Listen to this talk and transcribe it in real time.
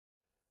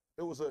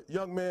It was a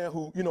young man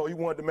who, he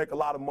wanted to make a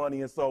lot of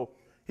money, and so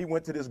he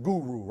went to this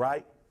guru,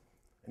 right?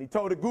 And he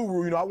told the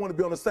guru, I want to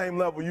be on the same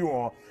level you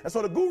are. And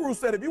so the guru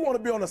said, if you want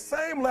to be on the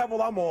same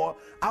level I'm on,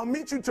 I'll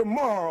meet you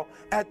tomorrow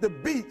at the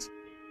beach.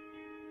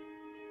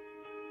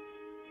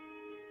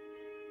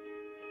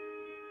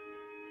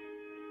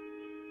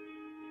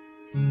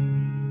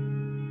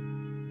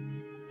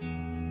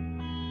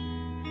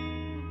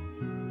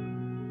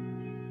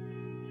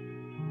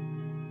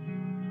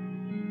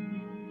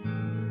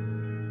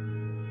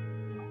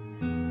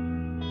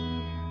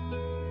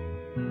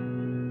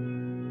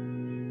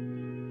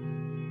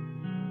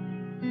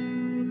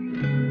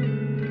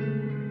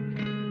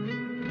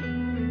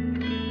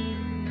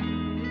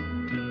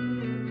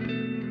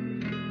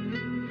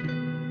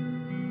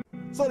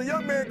 So the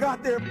young man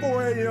got there at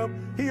 4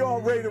 a.m. He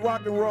all ready to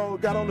rock and roll,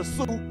 got on the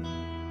suit,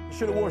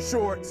 should have wore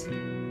shorts.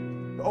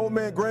 The old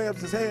man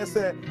grabs his hand and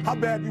said, how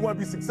bad do you want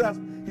to be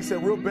successful? He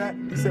said, real bad.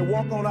 He said,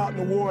 walk on out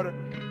in the water.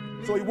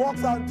 So he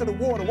walks out into the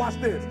water. Watch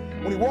this.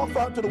 When he walks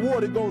out into the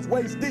water, it goes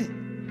waist deep.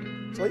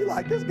 So he's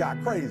like, this guy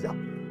crazy.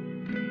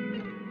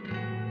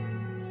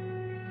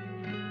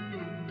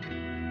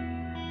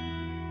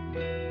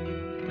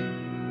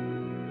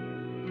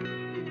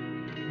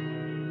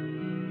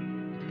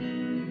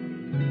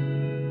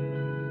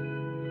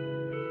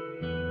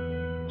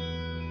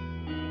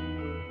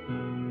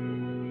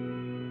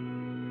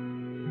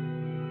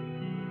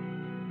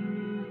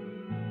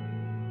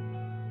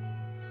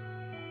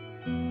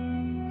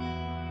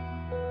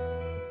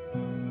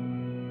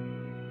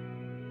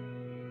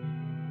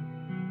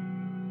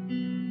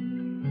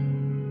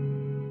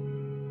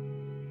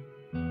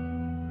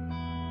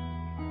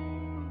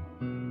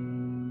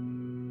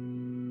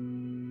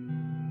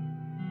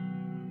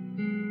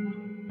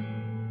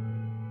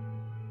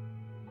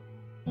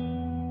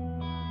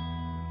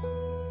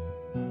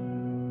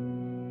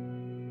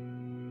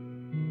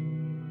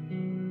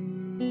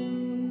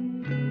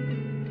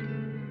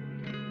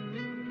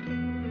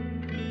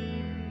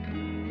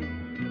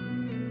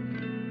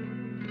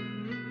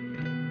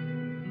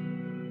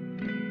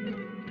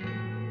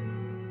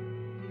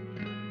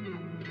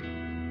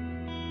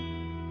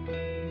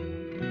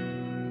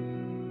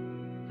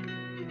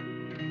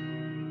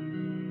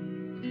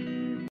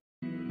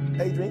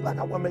 Adrian, like,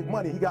 I want to make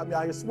money. He got me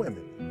out here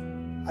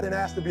swimming. I didn't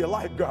ask to be a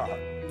lifeguard.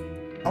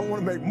 I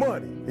want to make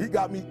money. He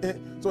got me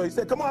in. So he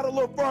said, come out a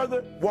little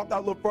further. Walked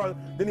out a little further.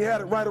 Then he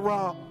had it right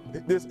around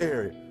this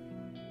area,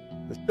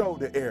 the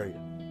shoulder area.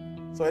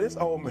 So this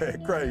old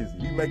man crazy.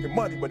 He making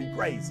money, but he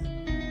crazy.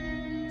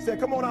 He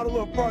said, come on out a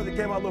little further. He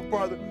came out a little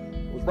further.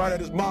 It was right at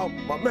his mouth.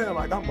 My man,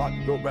 like, I'm about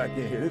to go back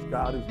in here. This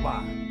God is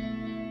mine.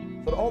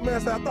 So the old man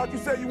said, I thought you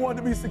said you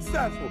wanted to be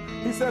successful.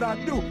 He said, I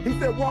do. He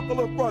said, walk a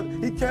little further.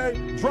 He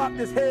came, dropped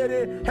his head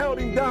in, held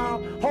him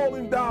down, hold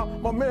him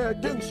down. My man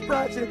getting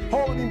scratching,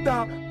 holding him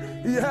down.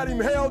 He had him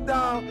held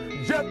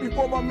down. Just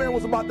before my man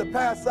was about to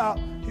pass out,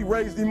 he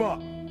raised him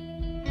up.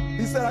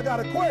 He said, I got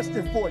a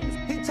question for you.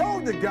 He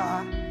told the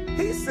guy,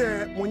 he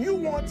said, when you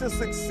want to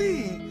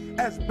succeed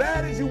as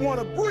bad as you want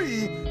to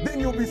breathe,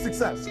 then you'll be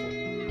successful.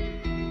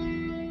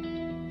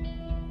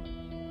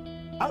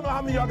 I don't know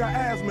how many of y'all got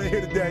asthma in here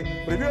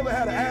today, but if you ever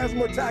had an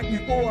asthma attack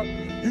before,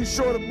 you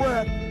short of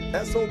breath,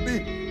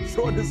 SOB,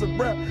 shortness of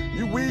breath,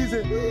 you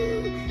wheezing.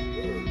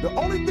 The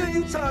only thing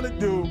you trying to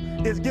do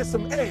is get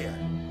some air.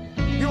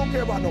 You don't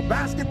care about no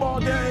basketball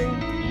game.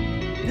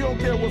 You don't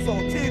care what's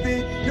on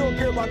TV. You don't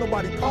care about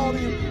nobody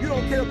calling you. You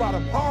don't care about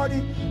a party.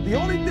 The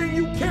only thing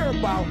you care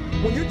about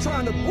when you're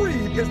trying to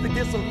breathe is to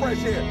get some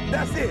fresh air.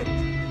 That's it.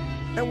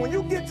 And when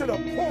you get to the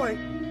point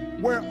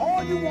where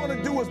all you want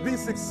to do is be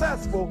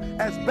successful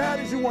as bad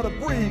as you want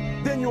to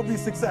breathe, then you'll be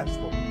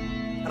successful.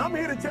 And I'm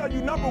here to tell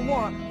you, number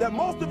one, that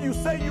most of you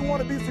say you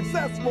want to be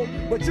successful,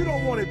 but you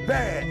don't want it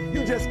bad.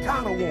 You just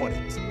kind of want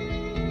it.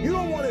 You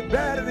don't want it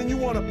badder than you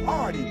want to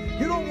party.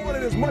 You don't want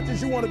it as much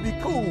as you want to be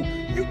cool.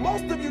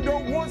 Most of you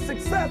don't want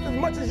success as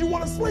much as you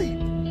want to sleep.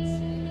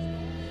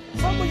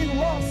 Some of you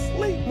love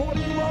sleep more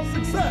than you love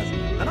success.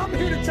 And I'm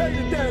here to tell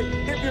you today,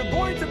 if you're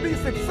going to be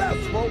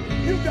successful,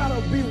 you got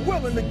to be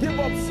willing to give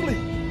up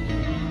sleep.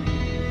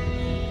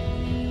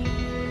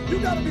 You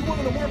got to be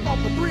willing to work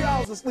off for 3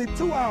 hours of sleep,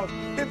 2 hours.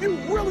 If you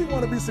really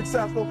want to be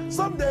successful,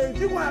 some days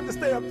you're going to have to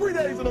stay up 3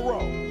 days in a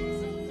row.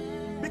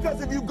 Because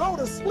if you go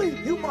to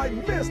sleep, you might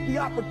miss the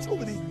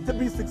opportunity to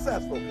be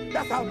successful.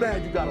 That's how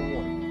bad you got to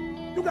want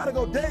it. You got to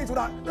go days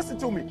without, listen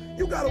to me,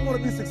 you got to want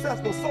to be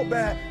successful so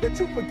bad that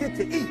you forget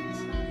to eat.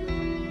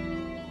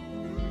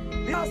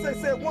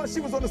 Beyonce said once she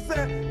was on the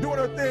set doing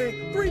her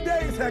thing, 3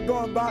 days had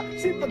gone by,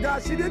 she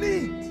forgot she didn't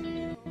eat.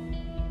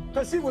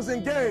 Because she was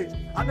engaged.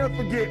 I never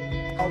forget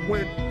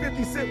when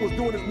 50 Cent was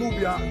doing his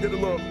movie, I did a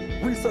little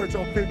research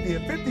on 50,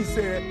 and 50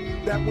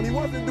 said that when he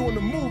wasn't doing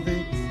the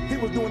movie, he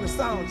was doing the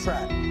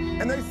soundtrack.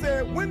 And they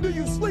said, when do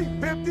you sleep,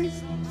 50?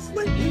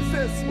 Sleep. He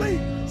said,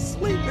 sleep.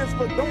 Sleep is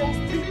for those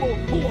people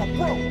who are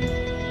broke.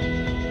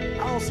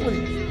 I don't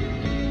sleep.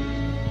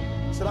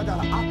 He said, I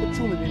got an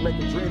opportunity to make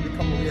a dream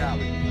become a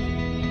reality.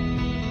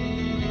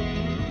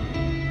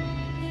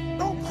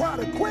 Don't cry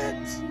to quit.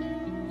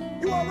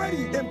 You You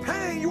already in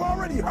pain, you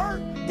already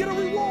hurt. Get a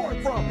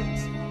reward from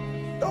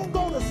it. Don't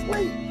go to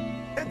sleep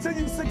until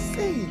you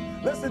succeed.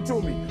 Listen to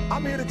me.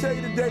 I'm here to tell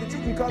you today that you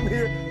can come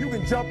here, you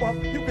can jump up,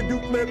 you can do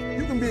flips,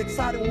 you can be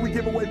excited when we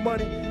give away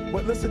money.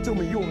 But listen to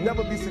me, you'll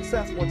never be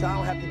successful until I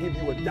don't have to give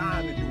you a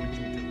dime to do what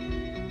you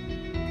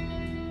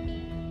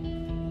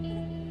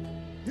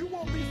do. You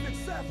won't be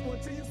successful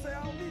until you say,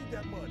 I don't need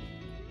that money.